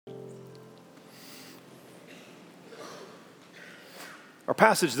Our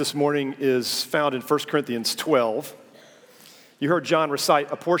passage this morning is found in 1 Corinthians 12. You heard John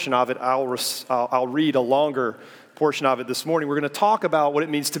recite a portion of it. I'll read a longer portion of it this morning. We're going to talk about what it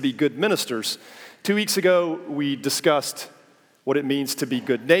means to be good ministers. 2 weeks ago, we discussed what it means to be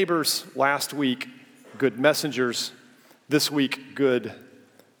good neighbors. Last week, good messengers. This week, good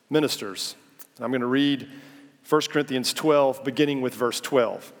ministers. I'm going to read 1 Corinthians 12, beginning with verse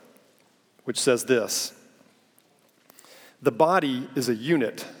 12, which says this: "The body is a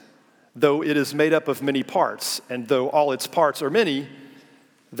unit, though it is made up of many parts, and though all its parts are many,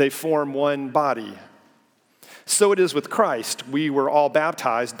 they form one body. So it is with Christ. We were all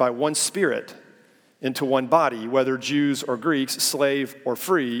baptized by one Spirit into one body, whether Jews or Greeks, slave or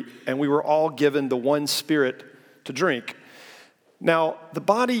free, and we were all given the one Spirit to drink. Now, the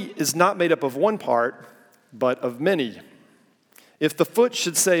body is not made up of one part, but of many. If the foot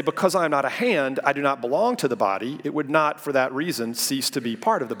should say, 'Because I am not a hand, I do not belong to the body,' it would not for that reason cease to be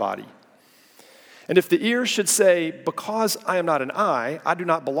part of the body. And if the ear should say, 'Because I am not an eye, I do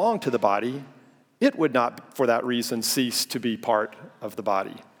not belong to the body,' it would not for that reason cease to be part of the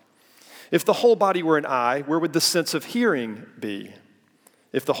body. If the whole body were an eye, where would the sense of hearing be?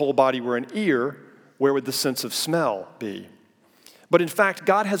 If the whole body were an ear, where would the sense of smell be? But in fact,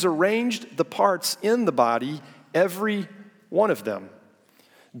 God has arranged the parts in the body, every one of them,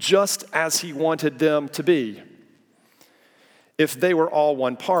 just as he wanted them to be. If they were all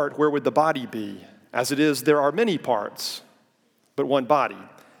one part, where would the body be? As it is, there are many parts, but one body.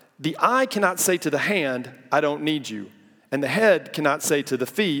 The eye cannot say to the hand, 'I don't need you,' and the head cannot say to the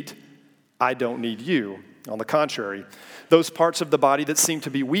feet, 'I don't need you.' On the contrary, those parts of the body that seem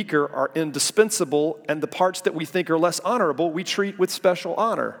to be weaker are indispensable, and the parts that we think are less honorable we treat with special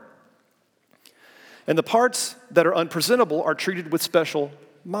honor. And the parts that are unpresentable are treated with special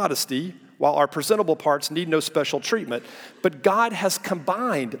modesty, while our presentable parts need no special treatment. But God has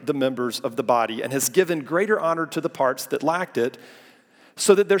combined the members of the body and has given greater honor to the parts that lacked it,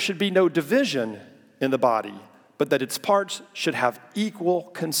 so that there should be no division in the body, but that its parts should have equal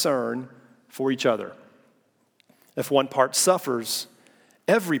concern for each other. If one part suffers,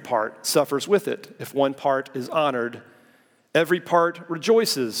 every part suffers with it. If one part is honored, every part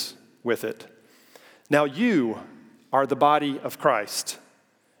rejoices with it. Now you are the body of Christ,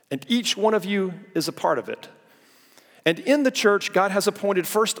 and each one of you is a part of it. And in the church, God has appointed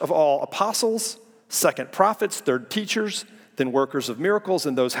first of all apostles, second prophets, third teachers, then workers of miracles,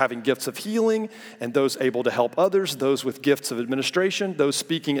 and those having gifts of healing, and those able to help others, those with gifts of administration, those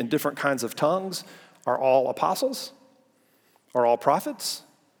speaking in different kinds of tongues. Are all apostles? Are all prophets?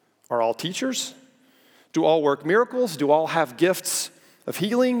 Are all teachers? Do all work miracles? Do all have gifts of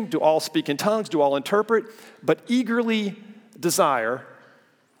healing? Do all speak in tongues? Do all interpret? But eagerly desire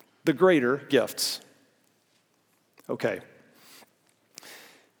the greater gifts." Okay.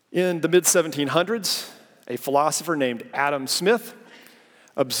 In the mid-1700s, a philosopher named Adam Smith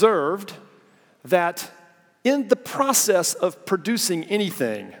observed that in the process of producing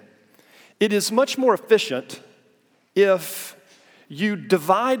anything, it is much more efficient if you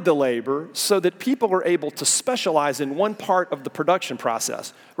divide the labor so that people are able to specialize in one part of the production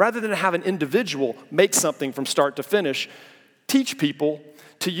process. Rather than have an individual make something from start to finish, teach people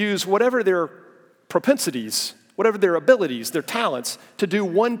to use whatever their propensities, whatever their abilities, their talents, to do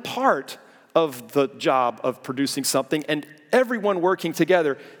one part of the job of producing something, and everyone working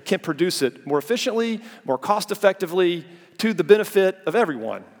together can produce it more efficiently, more cost-effectively, to the benefit of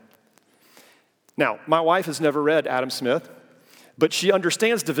everyone. Now, my wife has never read Adam Smith, but she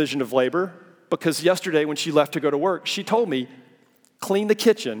understands division of labor because yesterday when she left to go to work, she told me, "Clean the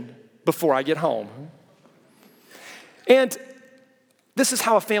kitchen before I get home." And this is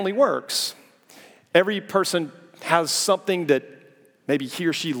how a family works. Every person has something that maybe he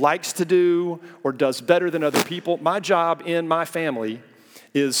or she likes to do or does better than other people. My job in my family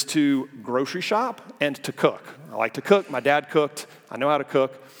is to grocery shop and to cook. I like to cook. My dad cooked. I know how to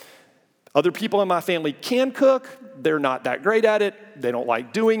cook. Other people in my family can cook. They're not that great at it. They don't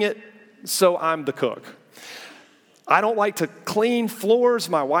like doing it, so I'm the cook. I don't like to clean floors.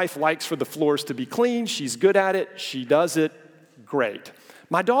 My wife likes for the floors to be clean. She's good at it. She does it great.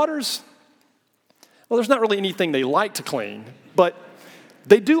 My daughters, well, there's not really anything they like to clean, but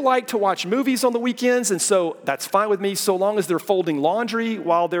they do like to watch movies on the weekends, and so that's fine with me so long as they're folding laundry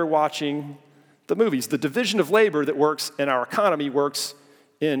while they're watching the movies. The division of labor that works in our economy works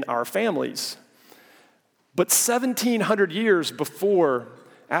in our families. But 1,700 years before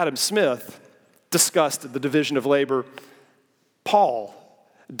Adam Smith discussed the division of labor, Paul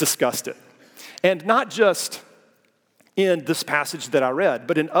discussed it. And not just in this passage that I read,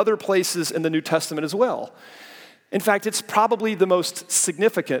 but in other places in the New Testament as well. In fact, it's probably the most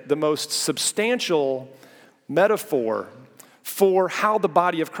significant, the most substantial metaphor for how the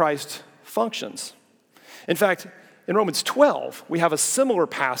body of Christ functions. In fact, in Romans 12, we have a similar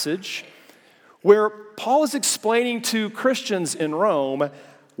passage where Paul is explaining to Christians in Rome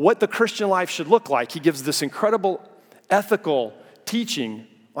what the Christian life should look like. He gives this incredible ethical teaching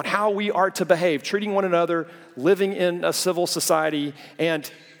on how we are to behave, treating one another, living in a civil society, and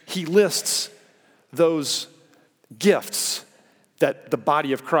he lists those gifts that the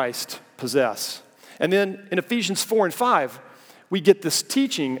body of Christ possess. And then in Ephesians 4 and 5, we get this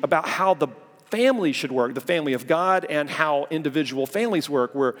teaching about how the family should work, the family of God, and how individual families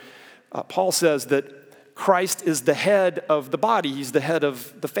work, where Paul says that Christ is the head of the body. He's the head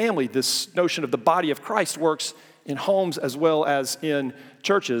of the family. This notion of the body of Christ works in homes as well as in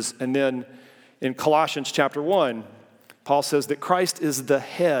churches. And then in Colossians chapter 1, Paul says that Christ is the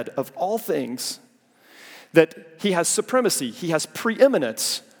head of all things, that he has supremacy, he has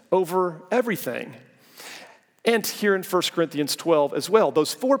preeminence over everything. And here in 1 Corinthians 12 as well,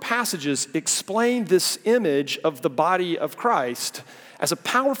 those four passages explain this image of the body of Christ as a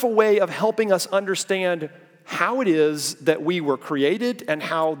powerful way of helping us understand how it is that we were created and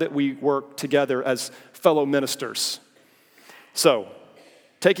how that we work together as fellow ministers. So,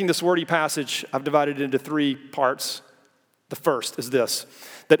 taking this wordy passage, I've divided it into three parts. The first is this,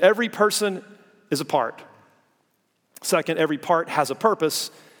 that every person is a part. Second, every part has a purpose.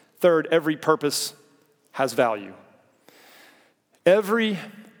 Third, every purpose has value. Every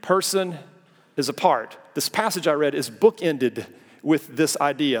person is a part. This passage I read is bookended with this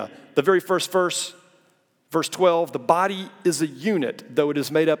idea. The very first verse, verse 12, the body is a unit, though it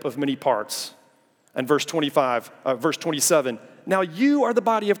is made up of many parts. And verse 27, now you are the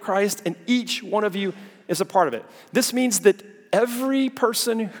body of Christ, and each one of you is a part of it. This means that every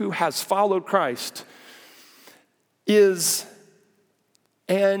person who has followed Christ is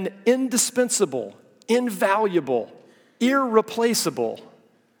an indispensable, invaluable, irreplaceable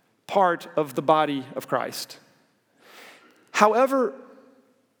part of the body of Christ. However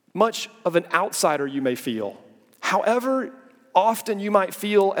much of an outsider you may feel, however often you might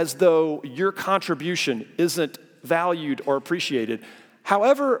feel as though your contribution isn't valued or appreciated,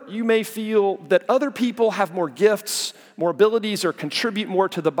 however you may feel that other people have more gifts, more abilities, or contribute more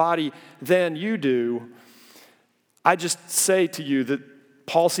to the body than you do, I just say to you that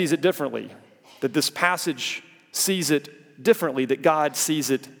Paul sees it differently, that this passage sees it differently, that God sees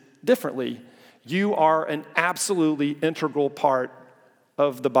it differently. You are an absolutely integral part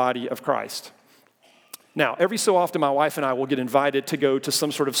of the body of Christ. Now, every so often, my wife and I will get invited to go to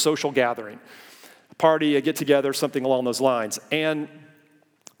some sort of social gathering, a party, a get-together, something along those lines. And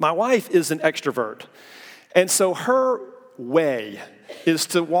my wife is an extrovert. And so her way is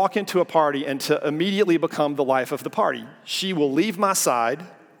to walk into a party and to immediately become the life of the party. She will leave my side,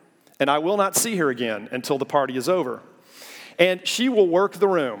 and I will not see her again until the party is over. And she will work the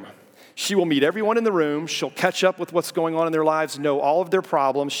room. She will meet everyone in the room. She'll catch up with what's going on in their lives, know all of their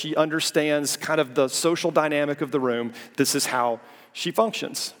problems. She understands kind of the social dynamic of the room. This is how she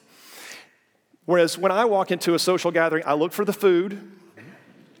functions. Whereas when I walk into a social gathering, I look for the food,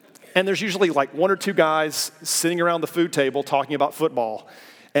 and there's usually like one or two guys sitting around the food table talking about football,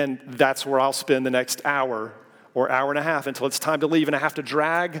 and that's where I'll spend the next hour or hour and a half until it's time to leave, and I have to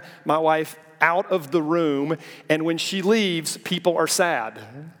drag my wife out of the room, and when she leaves, people are sad.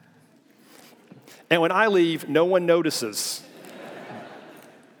 And when I leave, no one notices.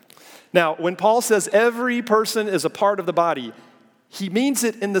 Now, when Paul says every person is a part of the body, he means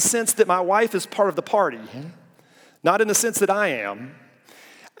it in the sense that my wife is part of the party, not in the sense that I am.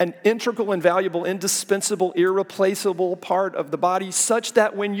 An integral, invaluable, indispensable, irreplaceable part of the body, such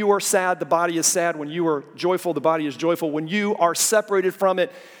that when you are sad, the body is sad. When you are joyful, the body is joyful. When you are separated from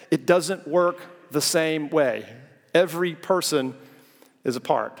it, it doesn't work the same way. Every person is a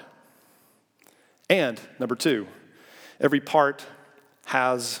part. And, number two, every part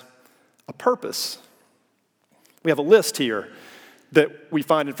has a purpose. We have a list here that we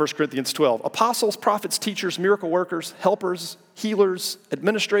find in 1 Corinthians 12. Apostles, prophets, teachers, miracle workers, helpers, healers,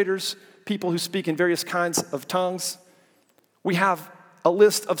 administrators, people who speak in various kinds of tongues. We have a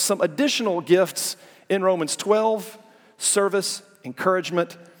list of some additional gifts in Romans 12: service,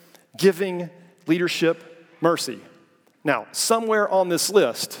 encouragement, giving, leadership, mercy. Now, somewhere on this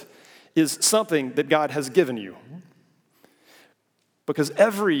list is something that God has given you. Because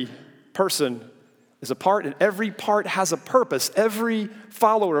every person is a part, and every part has a purpose. Every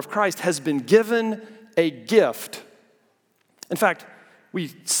follower of Christ has been given a gift. In fact,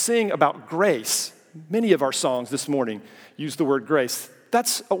 we sing about grace. Many of our songs this morning use the word grace.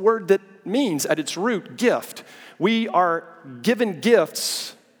 That's a word that means at its root, gift. We are given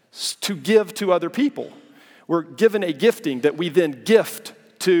gifts to give to other people. We're given a gifting that we then gift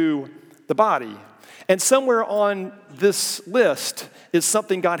to the body. And somewhere on this list is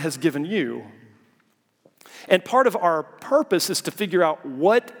something God has given you. And part of our purpose is to figure out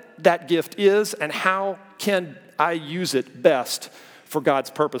what that gift is and how can I use it best for God's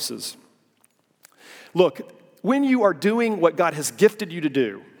purposes. Look, when you are doing what God has gifted you to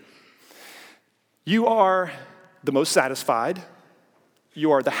do, you are the most satisfied,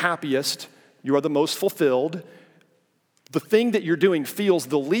 you are the happiest, you are the most fulfilled. The thing that you're doing feels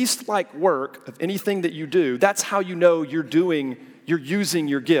the least like work of anything that you do. That's how you know you're using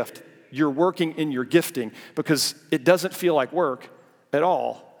your gift. You're working in your gifting because it doesn't feel like work at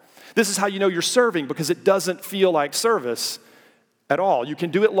all. This is how you know you're serving because it doesn't feel like service at all. You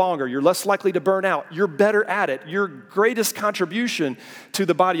can do it longer. You're less likely to burn out. You're better at it. Your greatest contribution to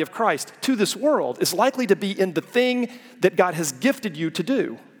the body of Christ, to this world, is likely to be in the thing that God has gifted you to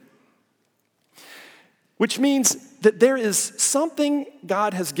do. Which means that there is something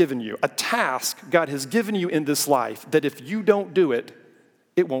God has given you, a task God has given you in this life, that if you don't do it,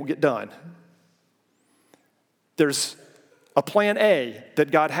 it won't get done. There's a plan A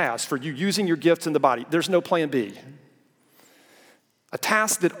that God has for you using your gifts in the body. There's no plan B. A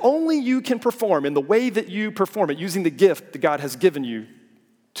task that only you can perform in the way that you perform it, using the gift that God has given you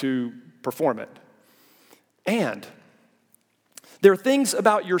to perform it. And there are things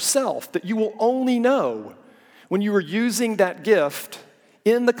about yourself that you will only know when you are using that gift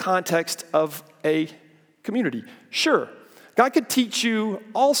in the context of a community. Sure, God could teach you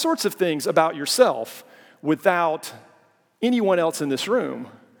all sorts of things about yourself without anyone else in this room,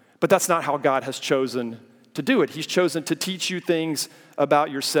 but that's not how God has chosen to do it. He's chosen to teach you things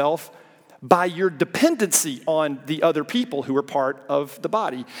about yourself by your dependency on the other people who are part of the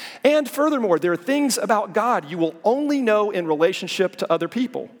body. And furthermore, there are things about God you will only know in relationship to other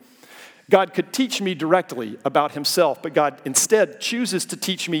people. God could teach me directly about himself, but God instead chooses to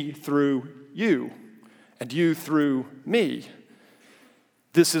teach me through you and you through me.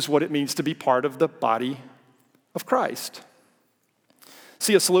 This is what it means to be part of the body of Christ.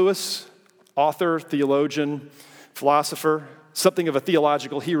 C.S. Lewis, author, theologian, philosopher, something of a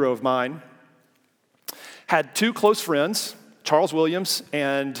theological hero of mine, had two close friends, Charles Williams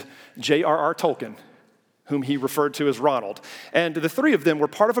and J.R.R. Tolkien, whom he referred to as Ronald. And the three of them were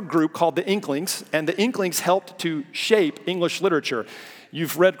part of a group called the Inklings, and the Inklings helped to shape English literature.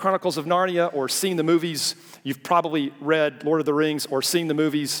 You've read Chronicles of Narnia or seen the movies. You've probably read Lord of the Rings or seen the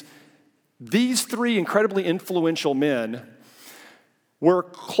movies. These three incredibly influential men were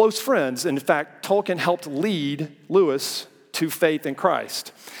close friends. In fact, Tolkien helped lead Lewis to faith in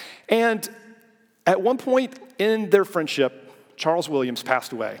Christ. And at one point in their friendship, Charles Williams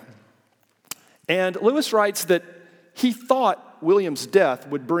passed away. And Lewis writes that he thought Williams' death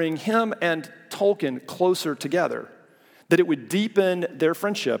would bring him and Tolkien closer together, that it would deepen their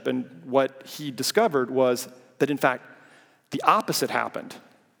friendship. And what he discovered was that, in fact, the opposite happened.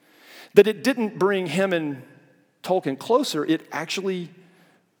 That it didn't bring him and Tolkien closer, it actually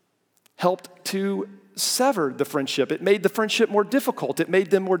helped to sever the friendship. It made the friendship more difficult. It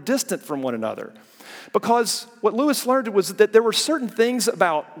made them more distant from one another. Because what Lewis learned was that there were certain things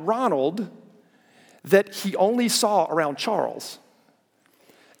about Ronald that he only saw around Charles,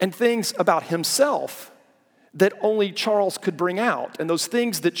 and things about himself that only Charles could bring out. And those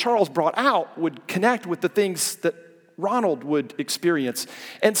things that Charles brought out would connect with the things that Ronald would experience.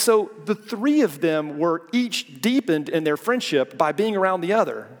 And so the three of them were each deepened in their friendship by being around the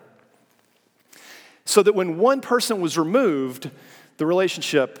other. So that when one person was removed, the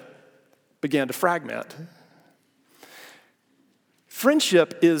relationship began to fragment.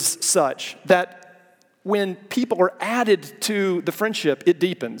 Friendship is such that when people are added to the friendship, it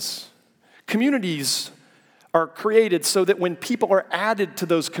deepens. Communities are created so that when people are added to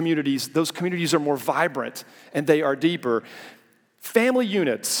those communities are more vibrant and they are deeper. Family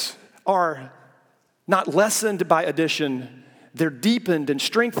units are not lessened by addition, they're deepened and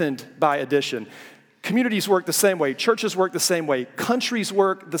strengthened by addition. Communities work the same way. Churches work the same way. Countries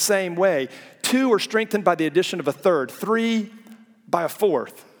work the same way. Two are strengthened by the addition of a third. Three by a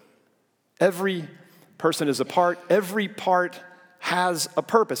fourth. Every person is a part. Every part has a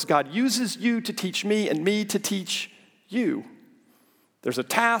purpose. God uses you to teach me and me to teach you. There's a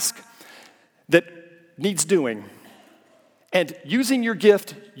task that needs doing. And using your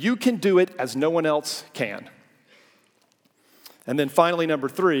gift, you can do it as no one else can. And then finally, number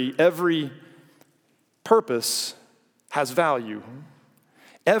three, every purpose has value.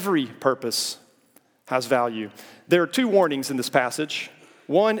 Every purpose has value. There are two warnings in this passage.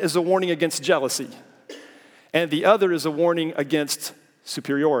 One is a warning against jealousy, and the other is a warning against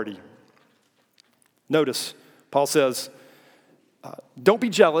superiority. Notice, Paul says, don't be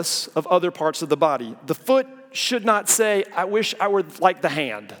jealous of other parts of the body. The foot should not say, I wish I were like the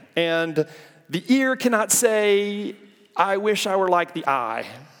hand. And the ear cannot say, I wish I were like the eye.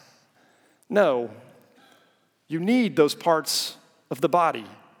 No, you need those parts of the body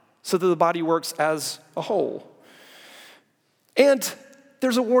so that the body works as a whole. And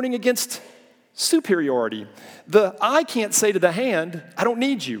there's a warning against superiority. The eye can't say to the hand, I don't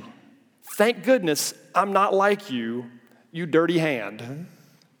need you. Thank goodness I'm not like you, you dirty hand.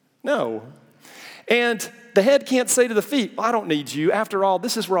 No. And the head can't say to the feet, well, I don't need you. After all,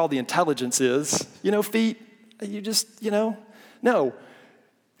 this is where all the intelligence is. Feet, you just, no.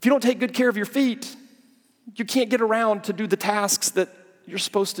 If you don't take good care of your feet, you can't get around to do the tasks that you're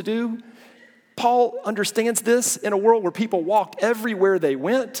supposed to do. Paul understands this in a world where people walked everywhere they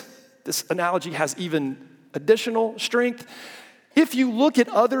went. This analogy has even additional strength. If you look at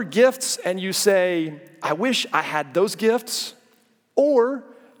other gifts and you say, I wish I had those gifts, or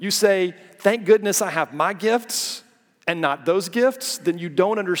you say, thank goodness I have my gifts and not those gifts, then you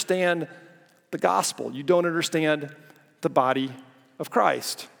don't understand the gospel. You don't understand the body of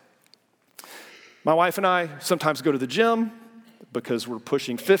Christ. My wife and I sometimes go to the gym because we're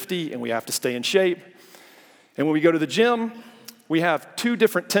pushing 50 and we have to stay in shape. And when we go to the gym, we have two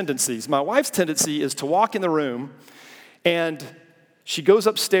different tendencies. My wife's tendency is to walk in the room and she goes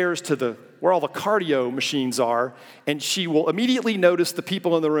upstairs to where all the cardio machines are, and she will immediately notice the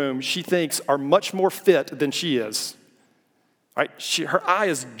people in the room she thinks are much more fit than she is. Right? Her eye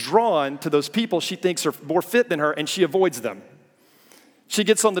is drawn to those people she thinks are more fit than her, and she avoids them. She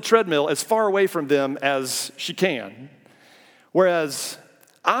gets on the treadmill as far away from them as she can. Whereas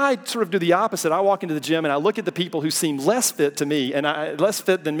I sort of do the opposite. I walk into the gym and I look at the people who seem less fit to me and less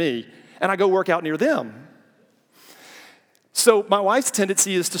fit than me, and I go work out near them. So my wife's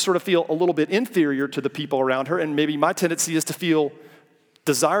tendency is to sort of feel a little bit inferior to the people around her, and maybe my tendency is to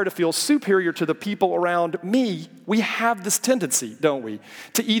desire to feel superior to the people around me. We have this tendency, don't we?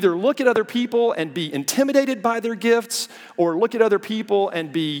 To either look at other people and be intimidated by their gifts, or look at other people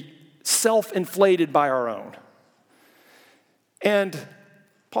and be self-inflated by our own. And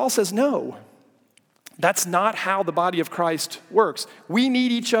Paul says, no, that's not how the body of Christ works. We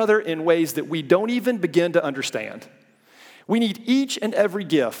need each other in ways that we don't even begin to understand. We need each and every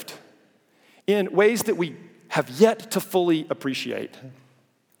gift in ways that we have yet to fully appreciate.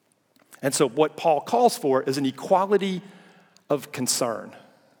 And so what Paul calls for is an equality of concern.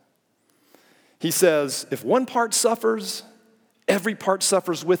 He says, if one part suffers, every part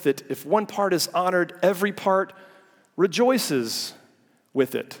suffers with it. If one part is honored, every part rejoices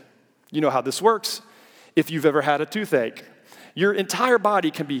with it. You know how this works. If you've ever had a toothache, your entire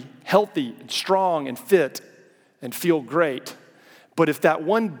body can be healthy and strong and fit and feel great. But if that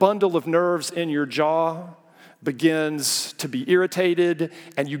one bundle of nerves in your jaw begins to be irritated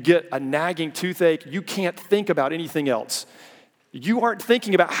and you get a nagging toothache, you can't think about anything else. You aren't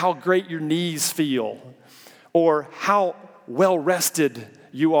thinking about how great your knees feel or how well rested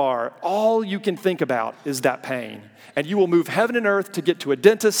you are. All you can think about is that pain. And you will move heaven and earth to get to a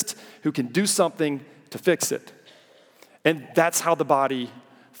dentist who can do something to fix it. And that's how the body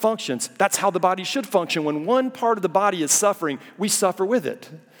functions. That's how the body should function. When one part of the body is suffering, we suffer with it.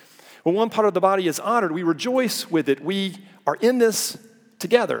 When one part of the body is honored, we rejoice with it. We are in this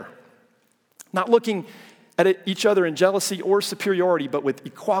together, not looking at each other in jealousy or superiority, but with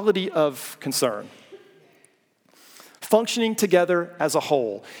equality of concern. Functioning together as a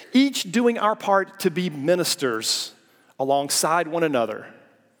whole, each doing our part to be ministers alongside one another.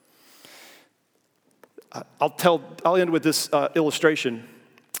 I'll end with this illustration.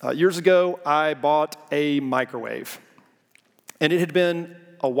 Years ago, I bought a microwave, and it had been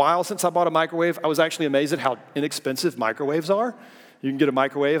a while since I bought a microwave. I was actually amazed at how inexpensive microwaves are. You can get a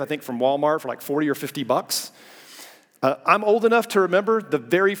microwave, I think, from Walmart for like 40 or 50 bucks. I'm old enough to remember the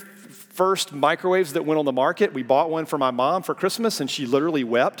very first microwaves that went on the market. We bought one for my mom for Christmas, and she literally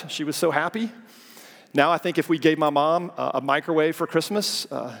wept. She was so happy. Now I think if we gave my mom a microwave for Christmas,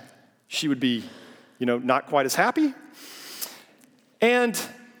 she would be, not quite as happy. And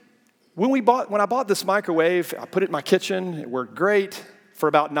when I bought this microwave, I put it in my kitchen. It worked great for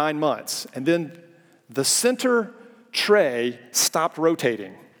about 9 months. And then the center tray stopped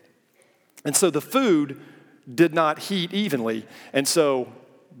rotating. And so the food did not heat evenly. And so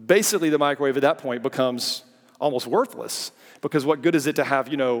basically the microwave at that point becomes almost worthless, because what good is it to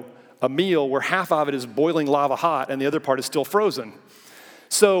have, a meal where half of it is boiling lava hot and the other part is still frozen?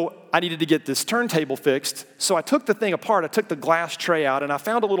 So I needed to get this turntable fixed. So I took the thing apart. I took the glass tray out, and I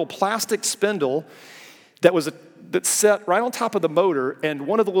found a little plastic spindle that set right on top of the motor, and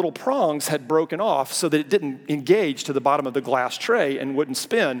one of the little prongs had broken off so that it didn't engage to the bottom of the glass tray and wouldn't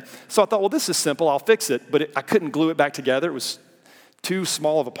spin. So I thought, well, this is simple. I'll fix it. But I couldn't glue it back together. It was too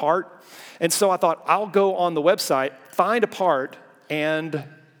small of a part. And so I thought, I'll go on the website, find a part, and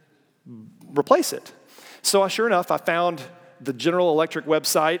replace it. So sure enough, I found the General Electric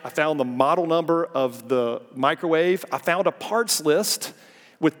website. I found the model number of the microwave. I found a parts list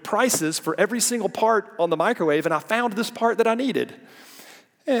with prices for every single part on the microwave, and I found this part that I needed.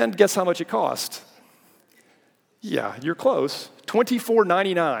 And guess how much it cost? Yeah, you're close.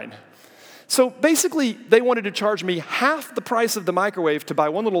 $24.99. So basically, they wanted to charge me half the price of the microwave to buy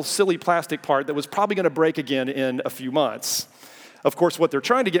one little silly plastic part that was probably going to break again in a few months. Of course, what they're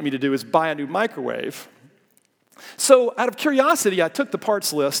trying to get me to do is buy a new microwave. So out of curiosity, I took the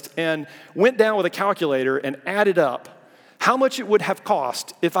parts list and went down with a calculator and added up how much it would have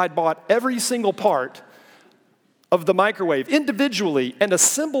cost if I'd bought every single part of the microwave individually and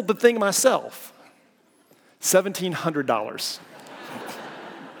assembled the thing myself. $1,700.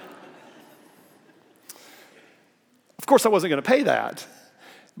 Of course, I wasn't going to pay that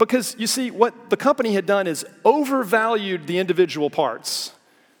because, you see, what the company had done is overvalued the individual parts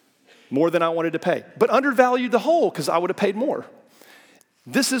more than I wanted to pay, but undervalued the whole because I would have paid more.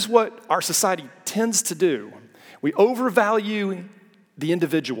 This is what our society tends to do. We overvalue the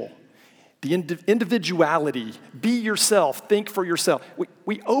individual, the individuality. Be yourself, think for yourself.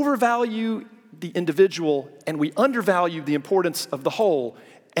 We overvalue the individual and we undervalue the importance of the whole.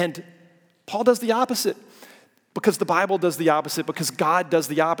 And Paul does the opposite because the Bible does the opposite, because God does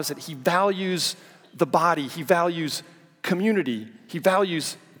the opposite. He values the body. He values community. He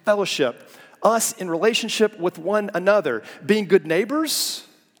values fellowship, us in relationship with one another, being good neighbors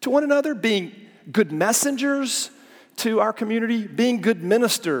to one another, being good messengers to our community, being good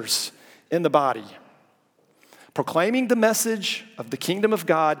ministers in the body, proclaiming the message of the kingdom of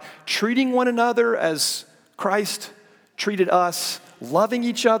God, treating one another as Christ treated us, loving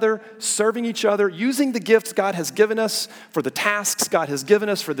each other, serving each other, using the gifts God has given us for the tasks God has given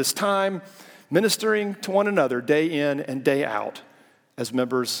us for this time, ministering to one another day in and day out as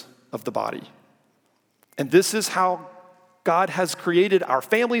members of the body. And this is how God has created our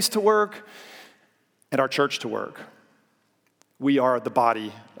families to work and our church to work. We are the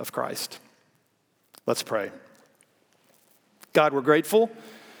body of Christ. Let's pray. God, we're grateful